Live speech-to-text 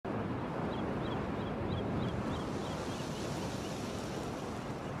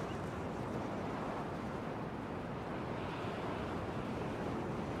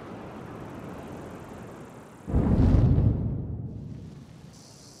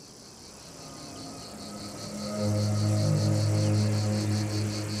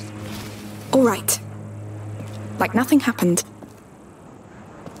right. Like nothing happened.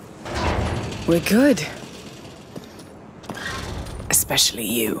 We're good. Especially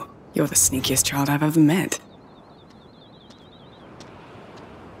you. You're the sneakiest child I've ever met.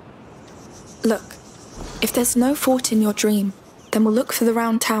 Look, if there's no fort in your dream, then we'll look for the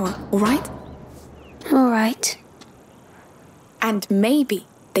round tower, all right? All right. And maybe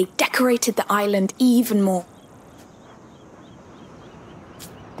they decorated the island even more.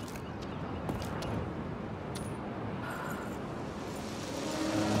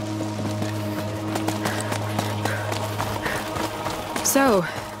 So,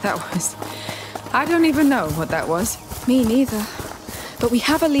 that was... I don't even know what that was. Me neither. But we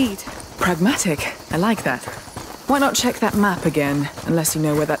have a lead. Pragmatic. I like that. Why not check that map again, unless you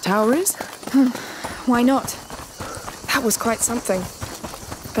know where that tower is? Why not? That was quite something.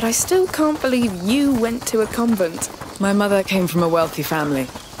 But I still can't believe you went to a convent. My mother came from a wealthy family.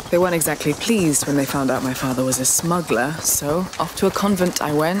 They weren't exactly pleased when they found out my father was a smuggler, so off to a convent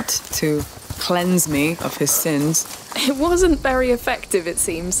I went to cleanse me of his sins. It wasn't very effective, it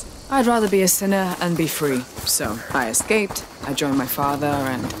seems. I'd rather be a sinner and be free. So I escaped, I joined my father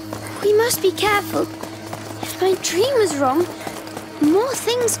and... We must be careful. If my dream was wrong, more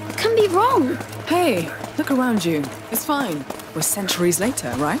things can be wrong. Hey, look around you. It's fine. We're centuries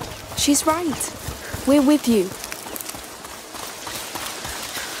later, right? She's right. We're with you.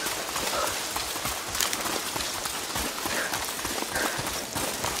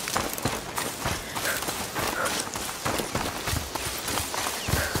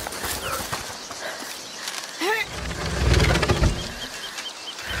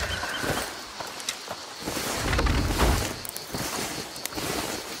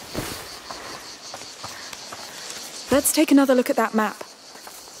 Let's take another look at that map.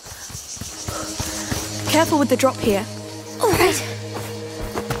 Careful with the drop here. All right.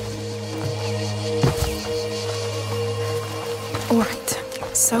 All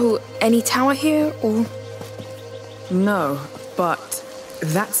right. So, any tower here, or...? No, but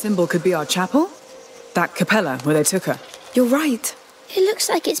that symbol could be our chapel? That capella where they took her. You're right. It looks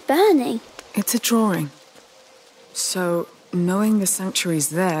like it's burning. It's a drawing. So, knowing the sanctuary's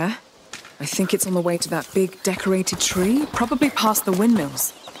there, I think it's on the way to that big decorated tree, probably past the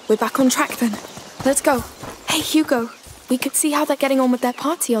windmills. We're back on track then. Let's go. Hey, Hugo. We could see how they're getting on with their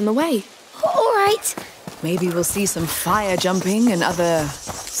party on the way. All right. Maybe we'll see some fire jumping and other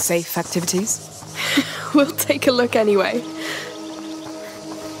safe activities. We'll take a look anyway.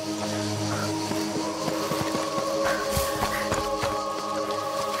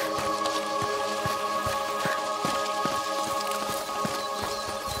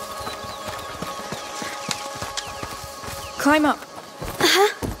 Climb up.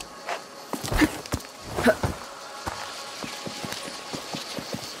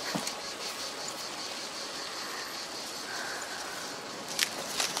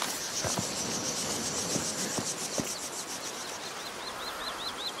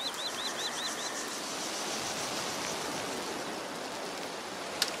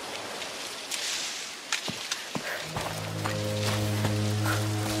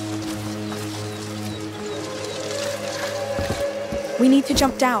 We need to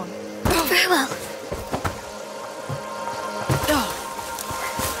jump down. Very well.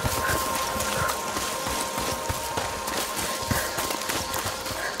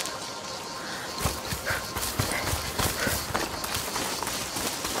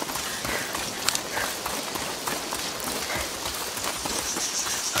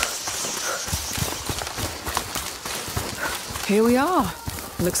 Here we are.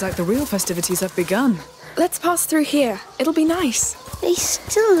 Looks like the real festivities have begun. Let's pass through here. It'll be nice. They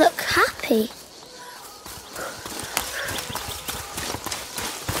still look happy.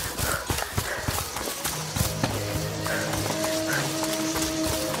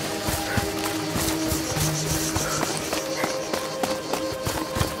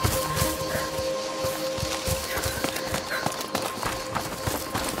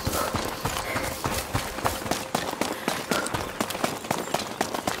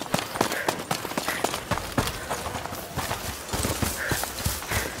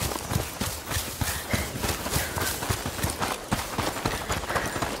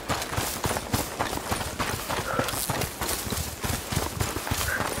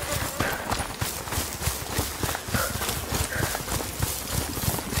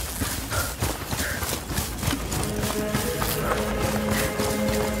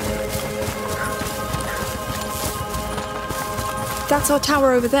 That's our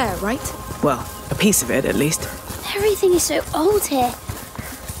tower over there, right? Well, a piece of it, at least. Everything is so old here.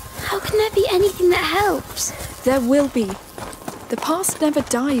 How can there be anything that helps? There will be. The past never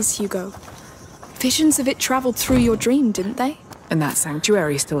dies, Hugo. Visions of it traveled through your dream, didn't they? And that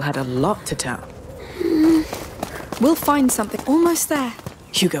sanctuary still had a lot to tell. We'll find something. Almost there.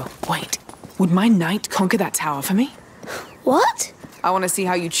 Hugo, wait. Would my knight conquer that tower for me? What? I want to see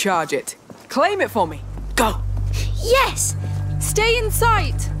how you charge it. Claim it for me. Go! Yes! Stay in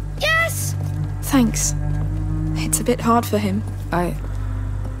sight! Yes! Thanks. It's a bit hard for him. I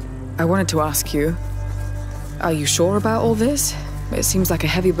wanted to ask you, are you sure about all this? It seems like a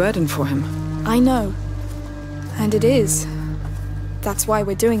heavy burden for him. I know. And it is. That's why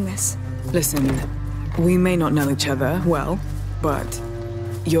we're doing this. Listen, we may not know each other well, but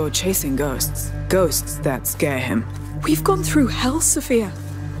you're chasing ghosts. Ghosts that scare him. We've gone through hell, Sophia.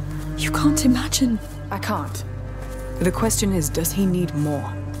 You can't imagine. I can't. The question is, does he need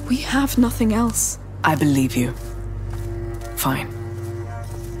more? We have nothing else. I believe you. Fine.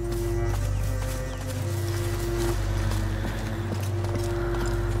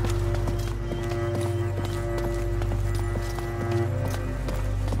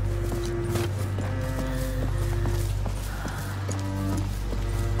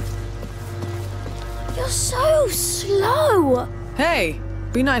 You're so slow. Hey,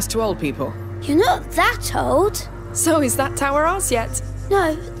 be nice to old people. You're not that old. So is that tower ours yet?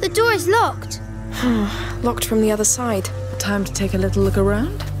 No, the door is locked. Locked from the other side. Time to take a little look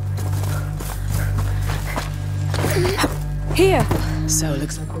around? Here. So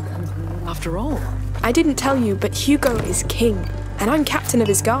looks like we're coming home after all. I didn't tell you, but Hugo is king, and I'm captain of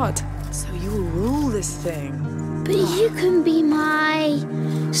his guard. So you rule this thing. But you can be my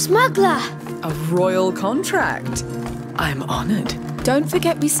smuggler. A royal contract. I'm honored. Don't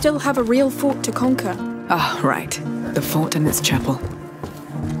forget we still have a real fort to conquer. Ah, right. The fort and its chapel.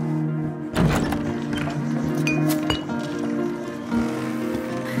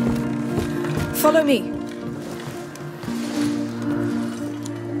 Follow me.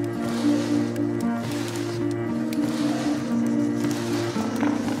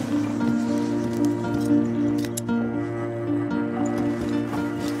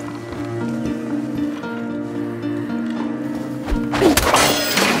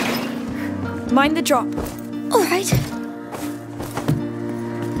 Mind the drop. All right.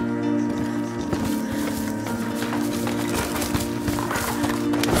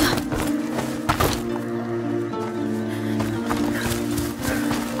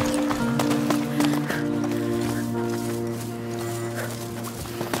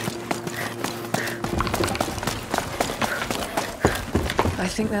 I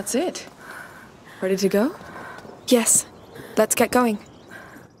think that's it. Ready to go? Yes. Let's get going.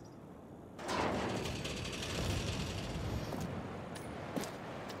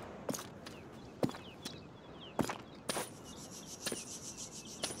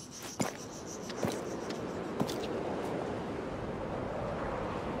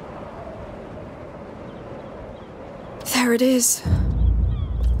 There it is.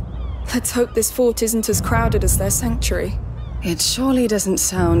 Let's hope this fort isn't as crowded as their sanctuary. It surely doesn't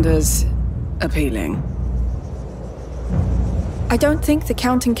sound as appealing. I don't think the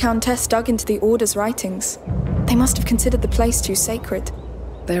Count and Countess dug into the Order's writings. They must have considered the place too sacred.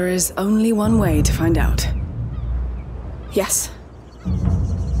 There is only one way to find out. Yes.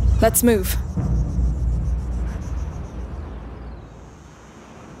 Let's move.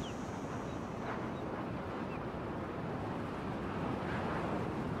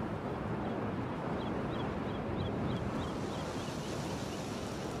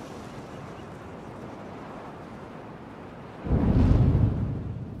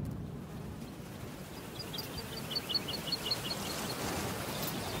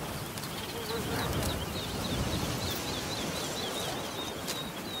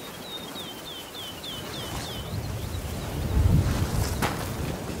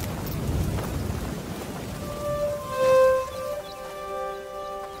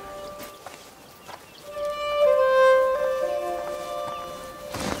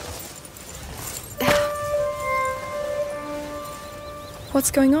 What's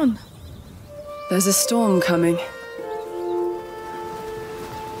going on? There's a storm coming.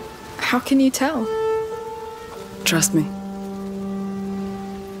 How can you tell? Trust me.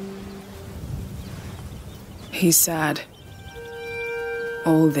 He's sad.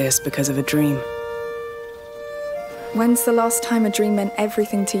 All this because of a dream. When's the last time a dream meant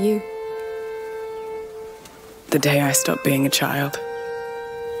everything to you? The day I stopped being a child.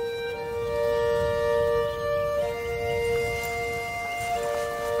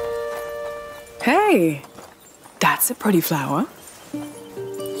 Hey! That's a pretty flower.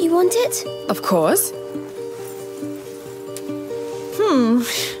 You want it? Of course.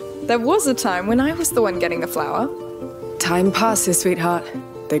 There was a time when I was the one getting the flower. Time passes, sweetheart.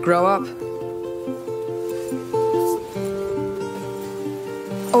 They grow up.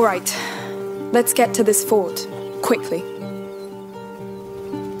 All right. Let's get to this fort. Quickly.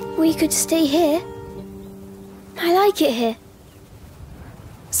 We could stay here. I like it here.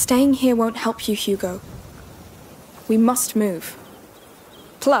 Staying here won't help you, Hugo. We must move.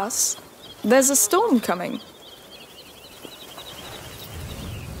 Plus, there's a storm coming.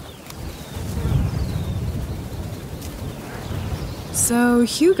 So,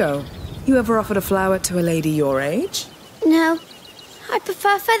 Hugo, you ever offered a flower to a lady your age? No, I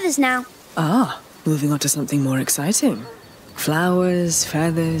prefer feathers now. Ah, moving on to something more exciting. Flowers,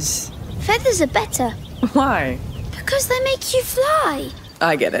 feathers... Feathers are better. Why? Because they make you fly.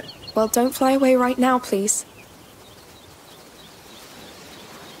 I get it. Well, don't fly away right now, please.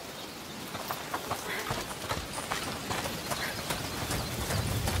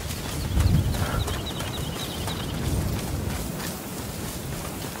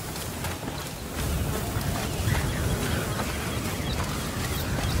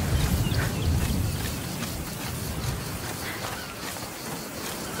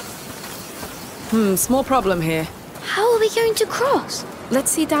 Small problem here. How are we going to cross?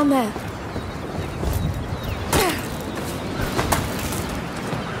 Let's see down there.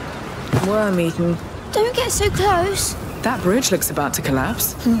 Worm-eaten. Don't get so close. That bridge looks about to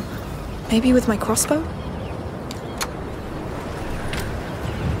collapse. Maybe with my crossbow?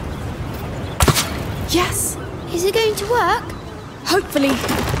 Yes! Is it going to work? Hopefully.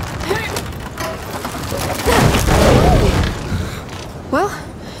 Well,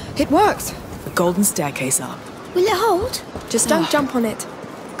 it worked. The golden staircase up. Will it hold? Just don't jump on it.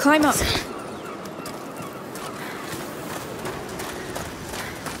 Climb up.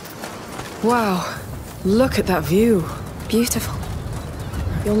 Wow, look at that view. Beautiful.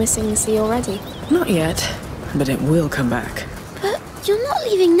 You're missing the sea already. Not yet, but it will come back. But you're not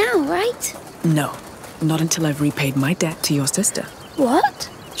leaving now, right? No, not until I've repaid my debt to your sister. What?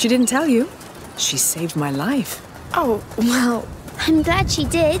 She didn't tell you. She saved my life. Oh, well... I'm glad she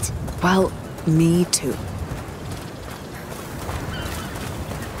did. Well, me too.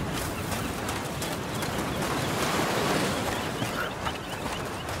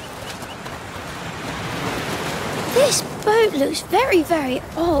 This boat looks very, very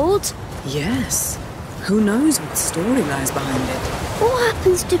old. Yes. Who knows what story lies behind it? What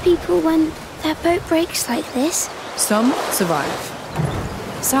happens to people when their boat breaks like this? Some survive.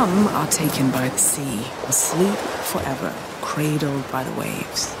 Some are taken by the sea and sleep forever, cradled by the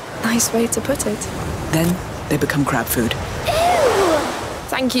waves. Nice way to put it. Then they become crab food. Ew!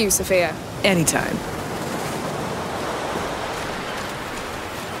 Thank you, Sophia. Anytime.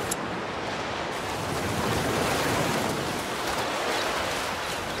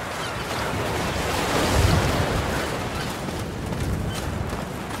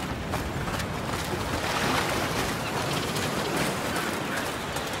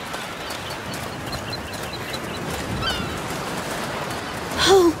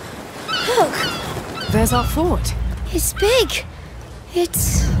 Oh, look! There's our fort. It's big.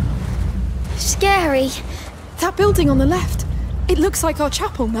 It's... scary. That building on the left. It looks like our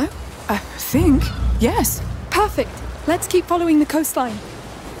chapel, no? I think, yes. Perfect. Let's keep following the coastline.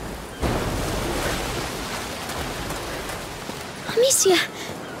 Amicia,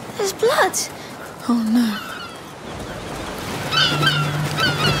 there's blood. Oh no.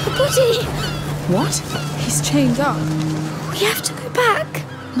 A body. What? He's chained up. We have to go back.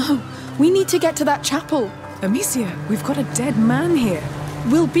 No, we need to get to that chapel. Amicia, we've got a dead man here.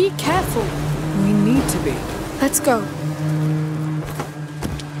 We'll be careful. We need to be. Let's go.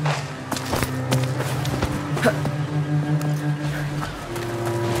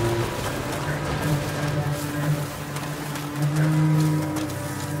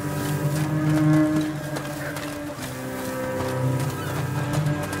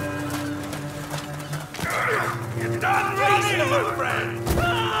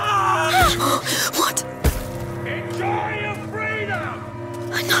 What? Enjoy your freedom!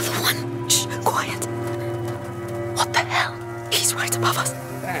 Another one. Shh, quiet. What the hell? He's right above us.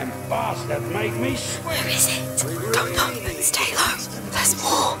 Damn bastard made me sweat. Where is it? Don't know. Stay low. There's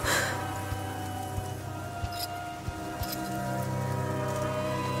more.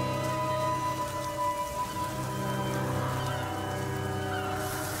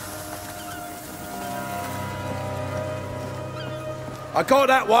 I got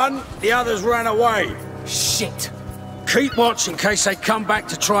that one. The others ran away. Shit. Keep watch in case they come back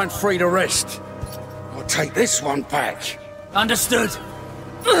to try and free the rest. I'll take this one back. Understood.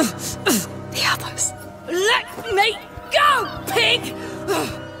 The others. Let me go, pig!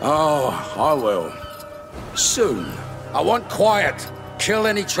 Oh, I will. Soon. I want quiet. Kill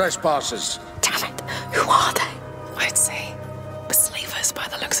any trespassers. Damn it. Who are they? I'd say the slavers by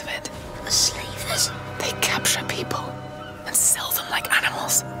the look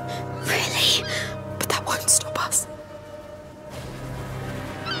else. Really? But that won't stop us.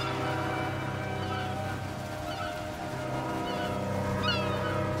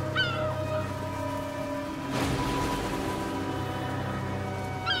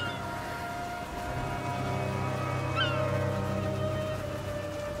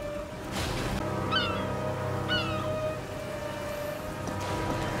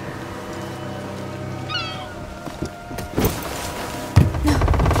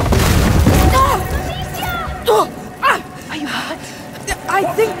 Are you hurt? I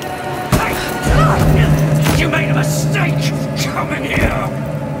think... You made a mistake! Come in here!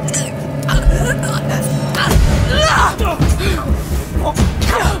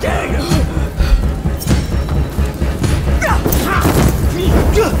 How dare you!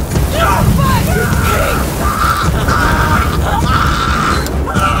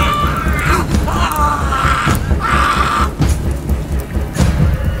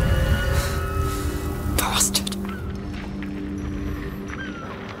 Bastard.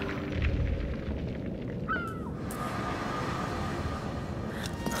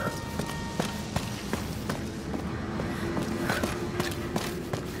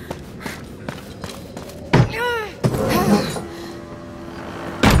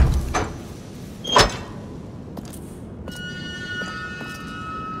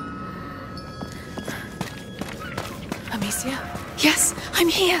 Amicia? Yes, I'm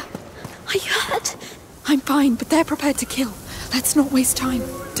here. Are you hurt? I'm fine, but they're prepared to kill. Let's not waste time.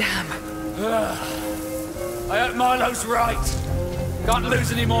 Damn. I hope Milo's right. Can't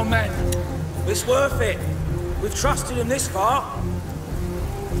lose any more men. It's worth it. We've trusted him this far.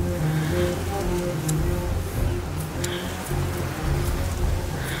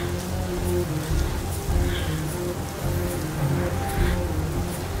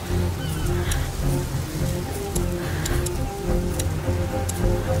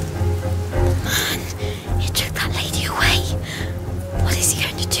 He took that lady away. What is he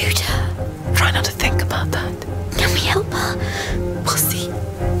going to do to her? Try not to think about that. Can we help her? We'll see.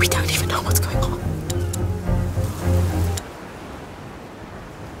 We don't even know what's going on.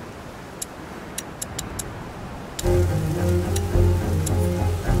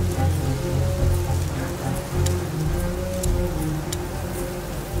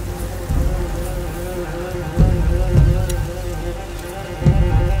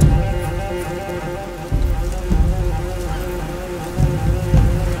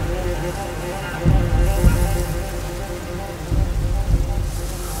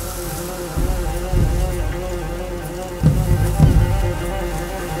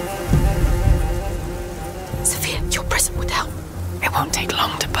 Sophia, your present would help. It won't take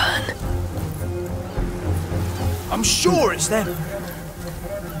long to burn. I'm sure it's them.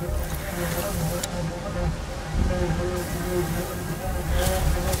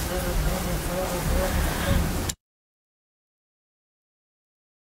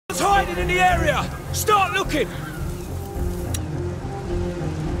 It's hiding in the area. Start looking.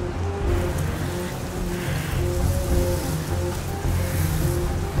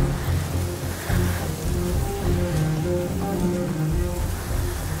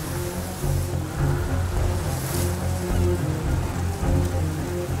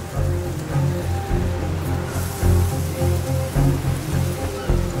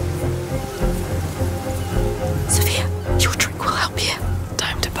 Sophia, your drink will help here.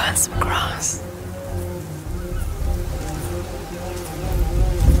 Time to burn some grass.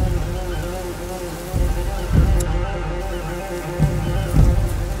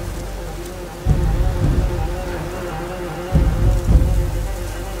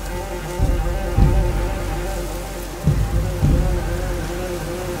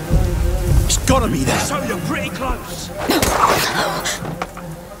 It's gotta be there. So you're pretty close.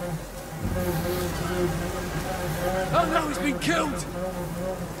 Oh no, he's been killed!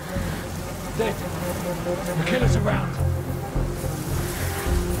 Dead. The killer's around.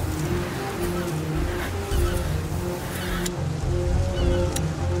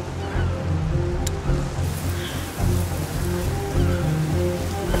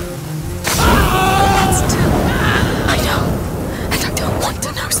 I know. And I don't want to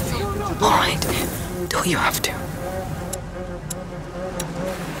know, Sophia. Alright. Do what you have to.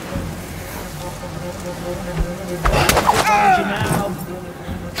 No.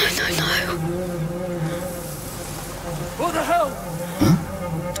 What the hell?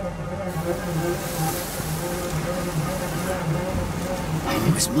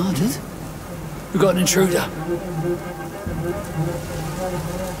 He was murdered. We got an intruder.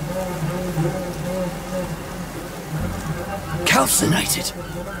 Calcinated.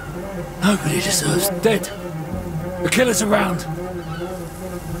 Nobody deserves. Dead. The killer's around.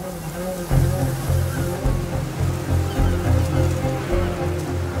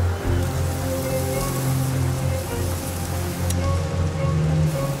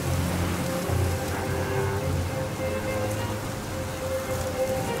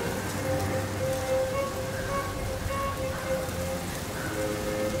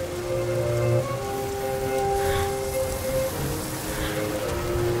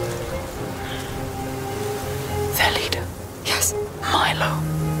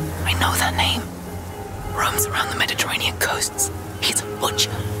 I know that name. Roams around the Mediterranean coasts. He's a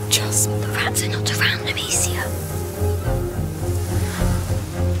butcher. Just the rats are not around Amicia.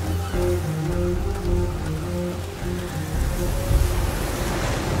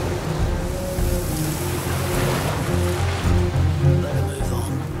 Better move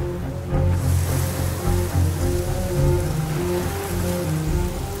on.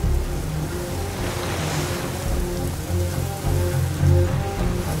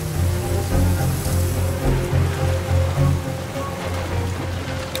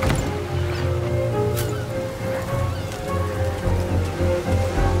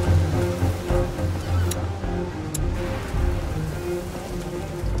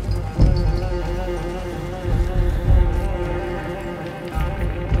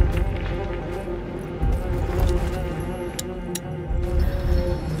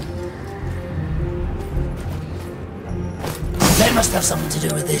 They must have something to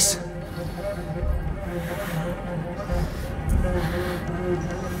do with this.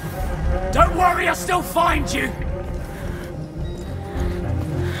 Don't worry, I'll still find you!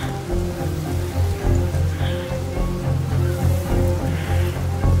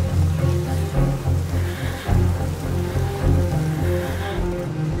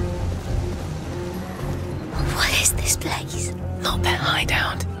 What is this place? Not their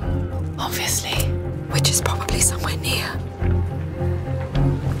hideout. Obviously. Which is probably somewhere near.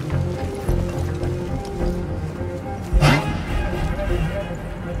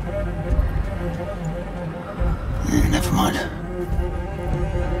 Never mind.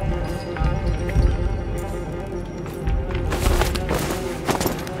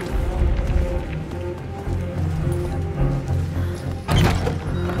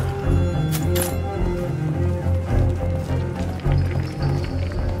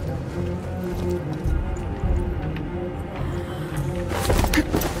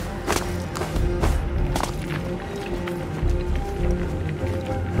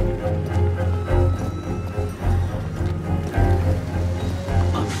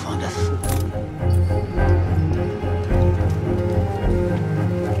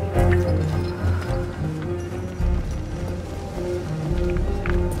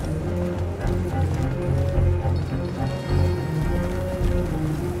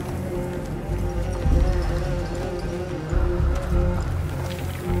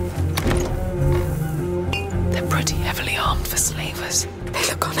 Pretty heavily armed for slavers. They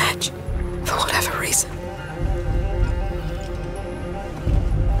look on edge, for whatever reason.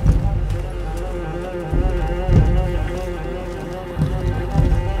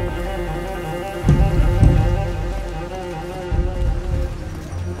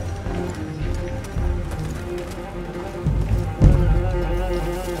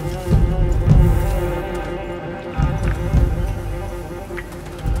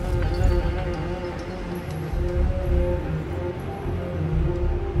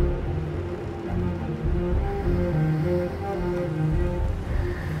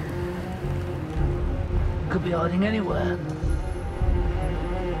 Could be hiding anywhere.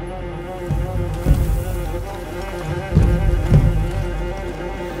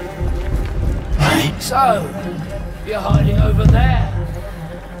 So, you're hiding over there?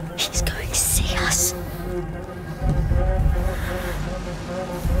 He's going to see us.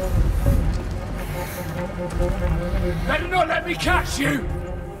 Better not let me catch you!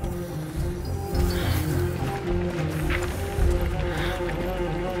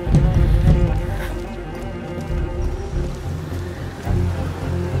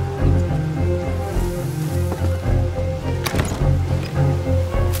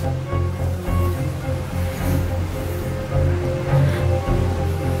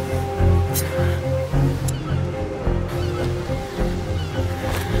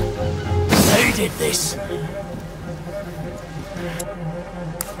 They did this.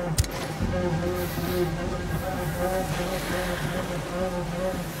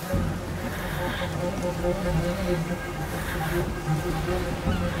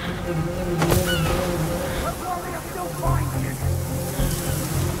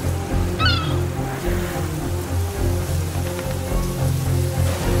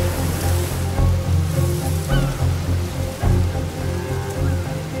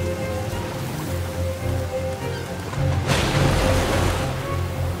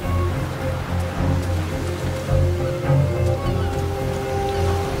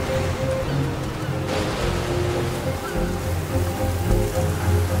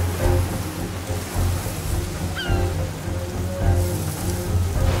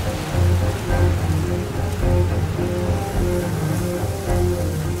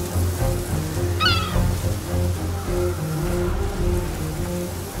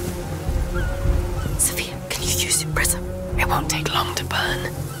 won't take long to burn.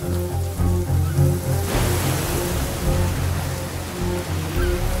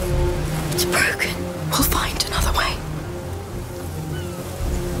 It's broken. We'll find another way.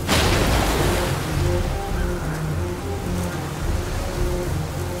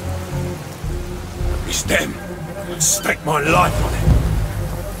 It's them. I'd stake my life on it.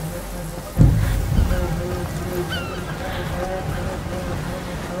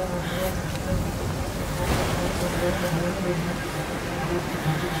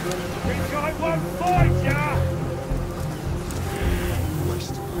 This guy won't fight ya!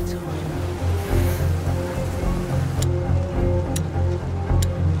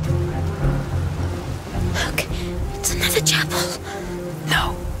 Look, it's another chapel.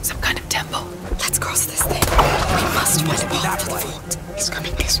 No, some kind of temple. Let's cross this thing. We must find a path to the fort. He's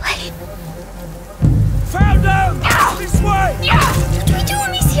coming this way. Found him! This way! What do we do,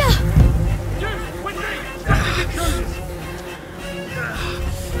 Amicia? You, with me! Grab the intruders!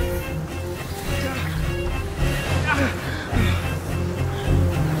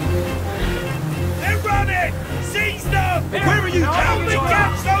 They're running! Seize them! Where are you? Help me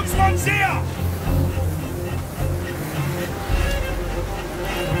catch those ones here!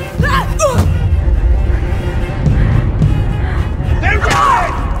 They're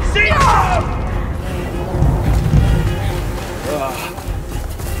running! Seize them!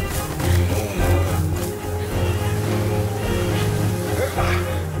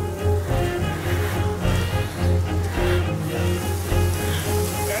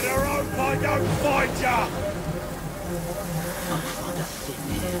 Better hope I don't find ya!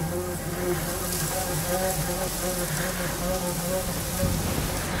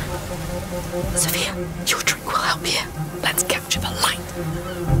 Sophia, your drink will help here. Let's capture the light.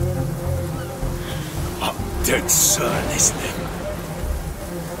 I'm dead certain this thing.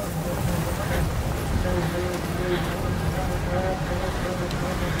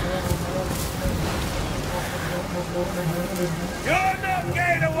 You're not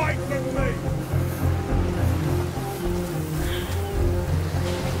getting away from me!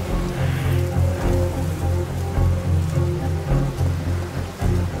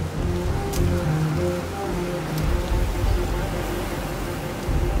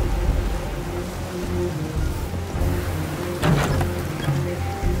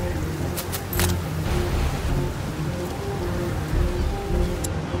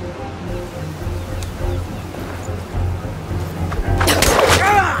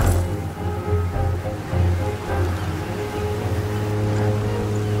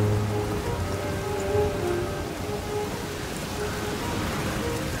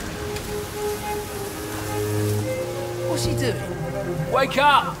 What's he doing? Wake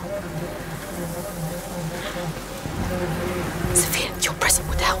up! Sophia, your present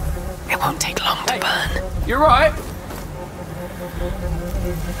would help. It won't take long to burn. You're right.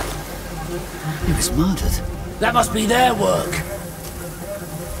 He was murdered. That must be their work.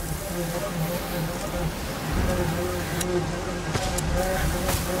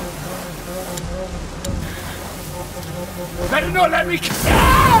 Better not let me.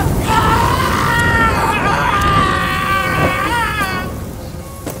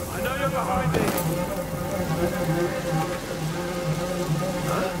 I know you're behind me.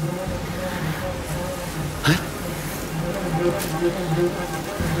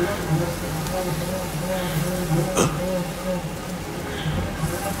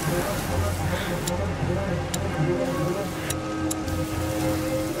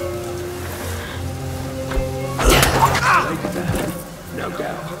 No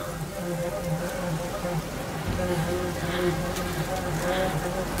doubt.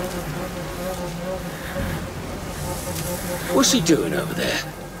 What's he doing over there?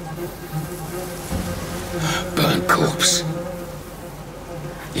 Burnt corpse.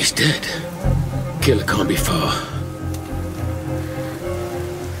 He's dead. Killer can't be far.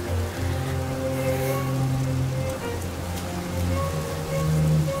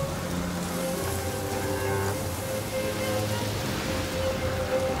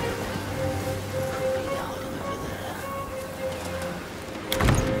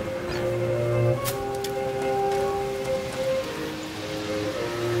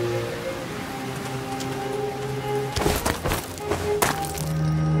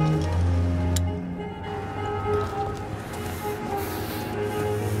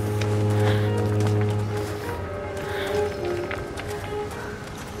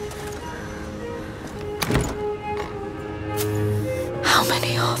 How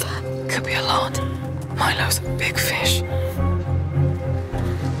many are there? Could be a lot. Milo's a big fish.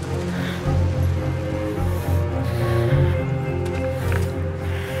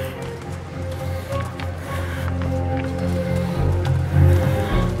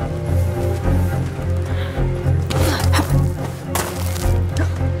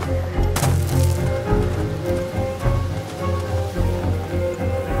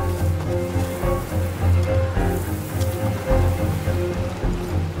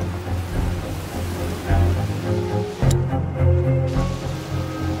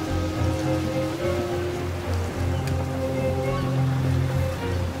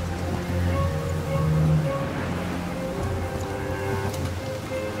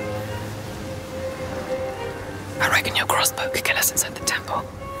 reckon your crossbow could get us inside the temple.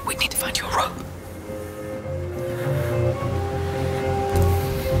 We'd need to find you a rope.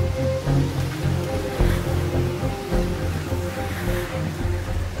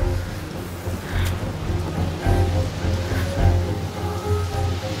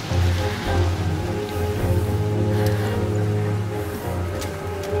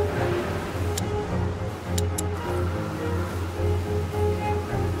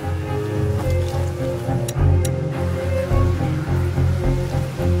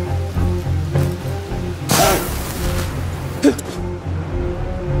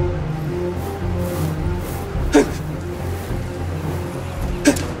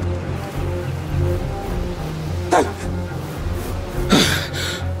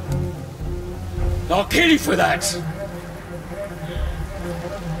 I'll kill you for that!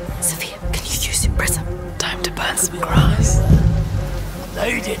 Sophia, can you use your prism? Time to burn some grass.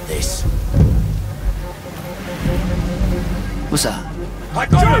 They did this. What's that? I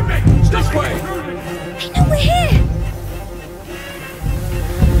got him! This way! They know we're here!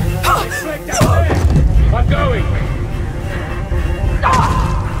 I'm going!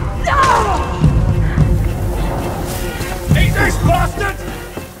 Eat this, bastard!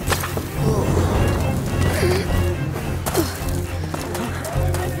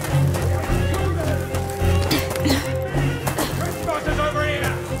 Busters over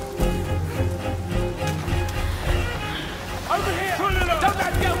here! Over here! Don't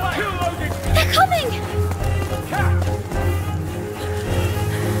let them get away! They're coming!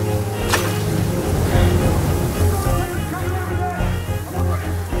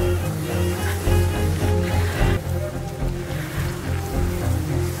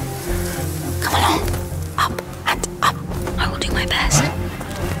 Come along. Up and up. I will do my best.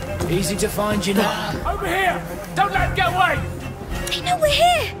 Easy to find you now. Over here! Don't let them get away! They know we're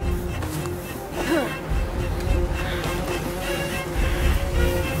here!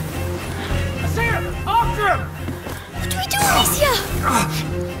 I see him! After him! What do we do, Alicia?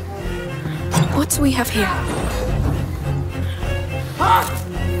 What do we have here?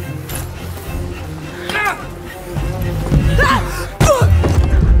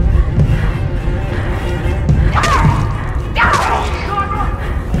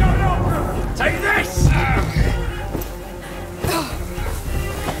 Take this!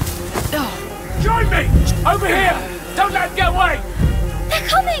 Join me! Over here! Don't let them get away! They're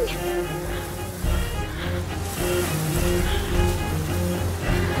coming!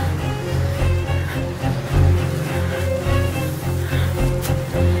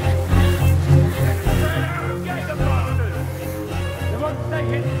 Get the bastards! They won't stay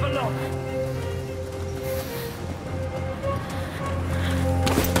hidden for long.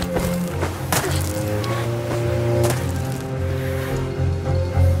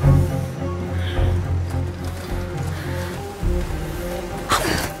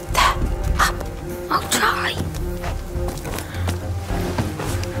 I'll try.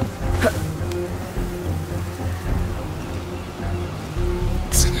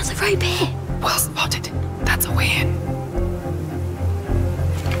 There's another rope here. Well spotted. That's a way in.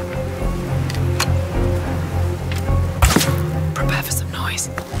 Prepare for some noise.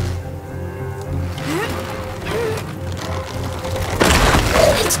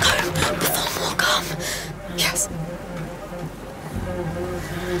 Let's go before more come. Yes.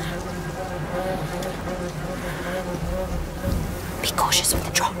 Be cautious with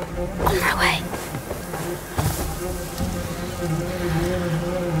the drop. On my way.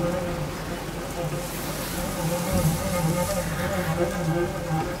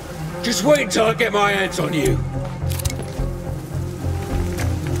 Just wait until I get my hands on you.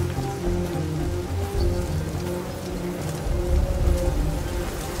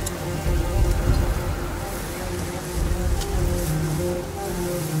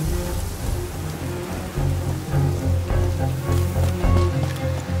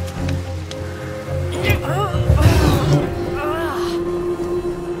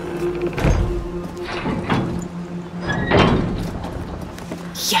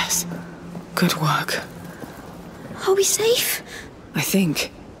 Yes. Good work. Are we safe? I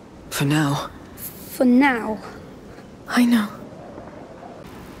think. For now. For now. I know.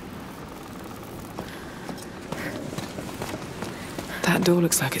 That door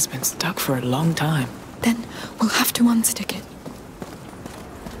looks like it's been stuck for a long time. Then we'll have to unstick it.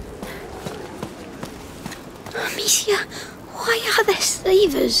 Amicia, why are there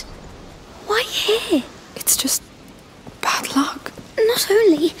slavers? Why here? It's just bad luck. Not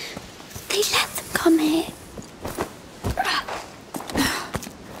only, they let them come here.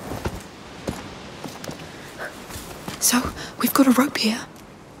 So, we've got a rope here.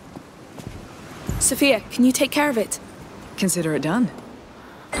 Sophia, can you take care of it? Consider it done.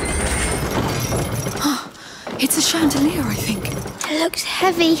 It's a chandelier, I think. It looks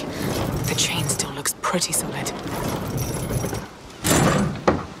heavy. The chain still looks pretty solid.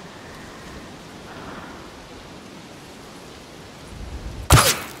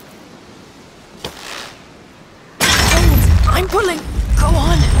 I'm pulling. Go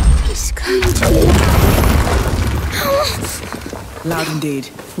on. It's going to... Loud indeed.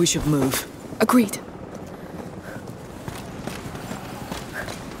 We should move. Agreed.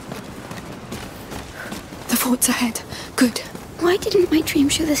 The fort's ahead. Good. Why didn't my dream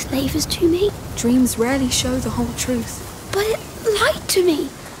show the slavers to me? Dreams rarely show the whole truth. But it lied to me.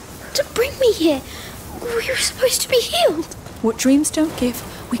 To bring me here. We were supposed to be healed. What dreams don't give,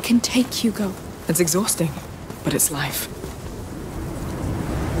 we can take, Hugo. It's exhausting, but it's life.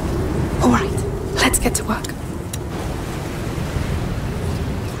 All right, let's get to work.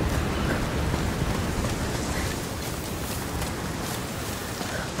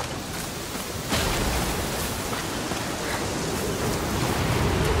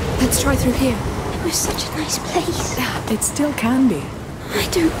 Let's try through here. It was such a nice place. It still can be. I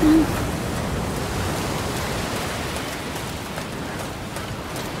don't know.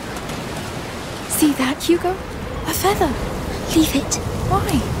 See that, Hugo? A feather. Leave it.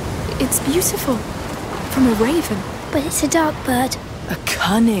 Why? It's beautiful. From a raven. But it's a dark bird. A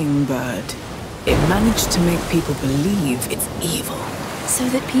cunning bird. It managed to make people believe it's evil. So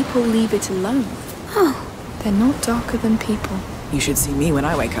that people leave it alone. Oh. They're not darker than people. You should see me when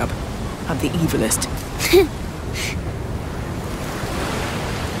I wake up. I'm the evilest.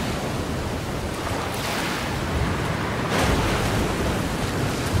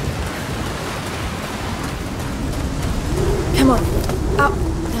 Come on. Up.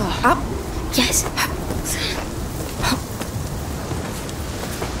 Up. Yes.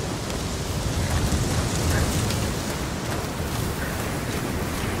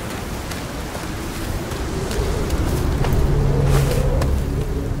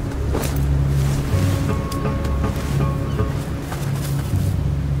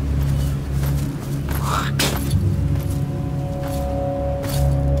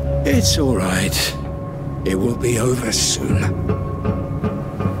 It's all right. It will be over soon.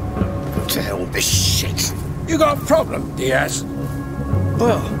 What the hell this shit? You got a problem, Diaz?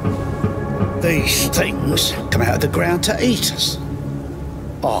 Well, these things come out of the ground to eat us.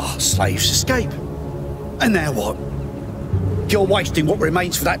 Our slaves escape. And now what? You're wasting what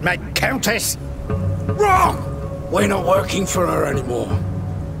remains for that mad countess? Wrong! We're not working for her anymore.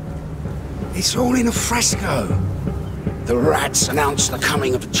 It's all in a fresco. The rats announce the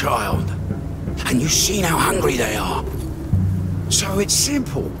coming of a child. And you've seen how hungry they are. So it's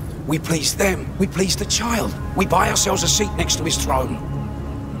simple. We please them, we please the child. We buy ourselves a seat next to his throne.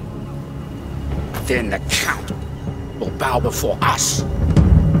 Then the Count will bow before us.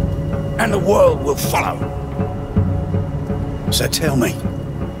 And the world will follow. So tell me,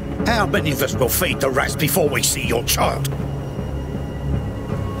 how many of us will feed the rats before we see your child?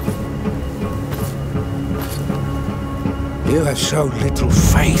 You have so little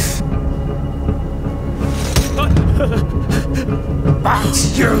faith. But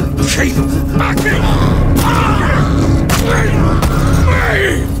you keep backing me!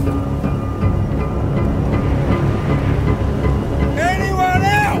 Anyone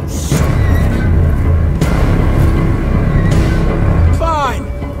else? Fine.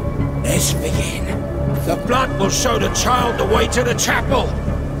 Let's begin. The blood will show the child the way to the chapel.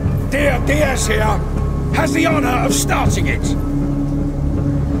 Dear Diaz here has the honor of starting it.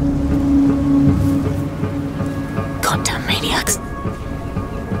 Goddamn maniacs.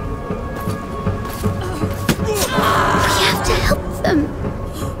 We have to help them.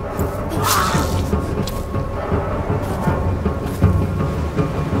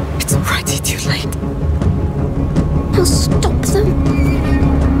 It's already too late. I'll stop them.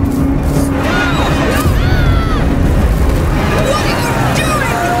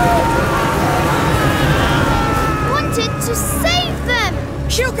 To save them!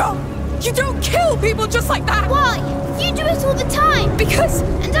 Hugo! You don't kill people just like that! Why? You do it all the time! Because...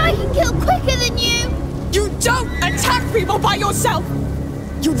 And I can kill quicker than you! You don't attack people by yourself!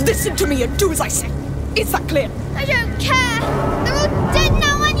 You listen to me and do as I say. Is that clear? I don't care! They're all dead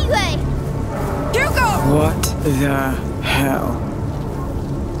now anyway! Hugo! What the hell?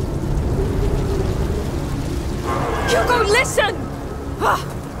 Hugo, listen!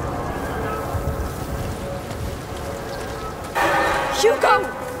 Hugo!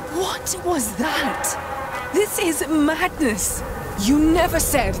 What was that? This is madness. You never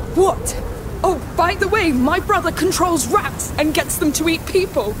said. What? Oh, by the way, my brother controls rats and gets them to eat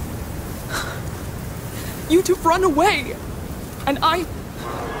people. you to run away. And I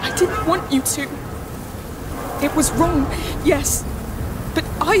didn't want you to. It was wrong, yes. But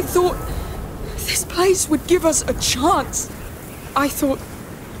I thought this place would give us a chance. I thought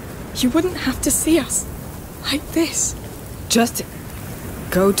you wouldn't have to see us like this. Just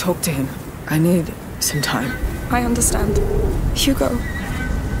go talk to him. I need some time. I understand. Hugo.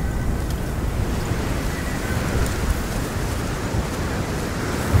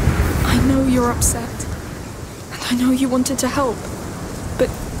 I know you're upset. And I know you wanted to help. But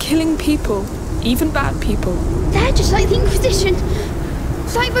killing people, even bad people... They're just like the Inquisition.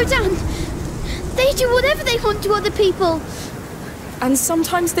 Like Rodan. They do whatever they want to other people. And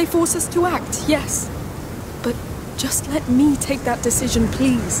sometimes they force us to act, yes. But just let me take that decision,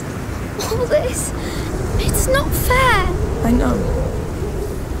 please. All this... It's not fair. I know.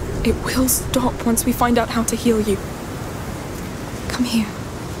 It will stop once we find out how to heal you. Come here.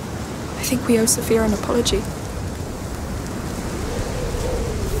 I think we owe Sophia an apology.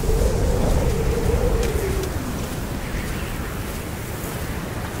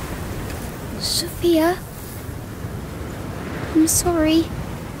 Sophia? I'm sorry.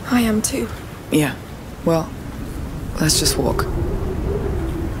 I am too. Yeah. Well, let's just walk.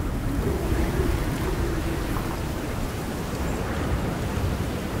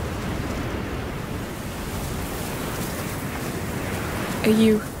 Are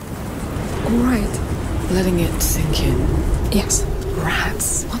you all right? Letting it sink in. Yes.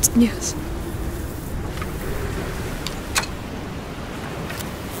 Rats. What? Yes.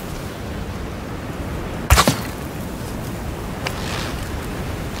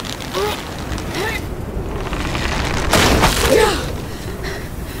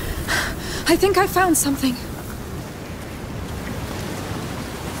 I think I found something.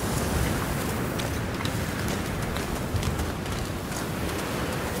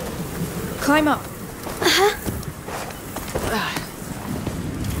 Climb up.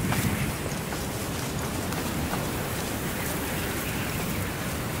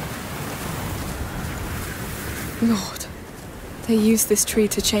 Lord, they use this tree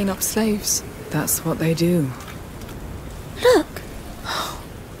to chain up slaves. That's what they do. Look,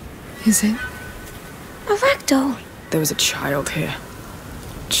 Is it? a ragdoll. There was a child here.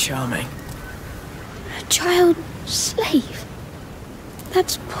 Charming. A child slave.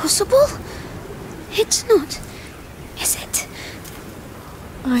 That's possible? It's not, is it?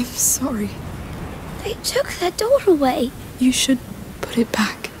 I'm sorry. They took their doll away. You should put it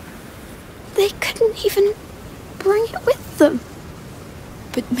back. They couldn't even bring it with them.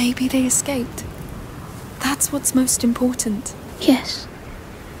 But maybe they escaped. That's what's most important. Yes.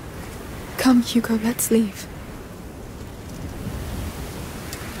 Come, Hugo, let's leave.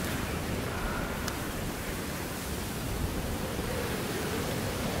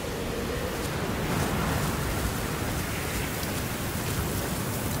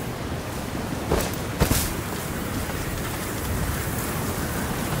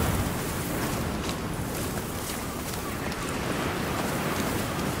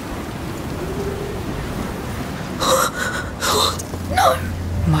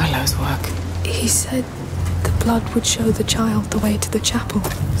 Milo's work. He said the blood would show the child the way to the chapel.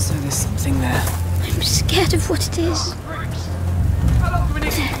 So there's something there. I'm scared of what it is. How long do we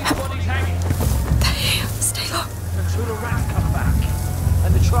need to keep the bodies hanging? They're here. Stay low. Until the rats come back,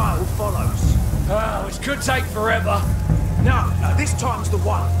 and the trial follows. Oh, it could take forever. No, this time's the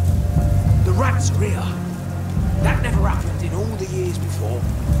one. The rats are here. That never happened in all the years before.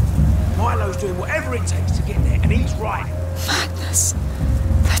 Milo's doing whatever it takes to get there, and he's right. Madness.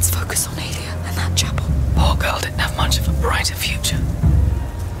 Let's focus on Alia and that chapel. Poor girl didn't have much of a brighter future.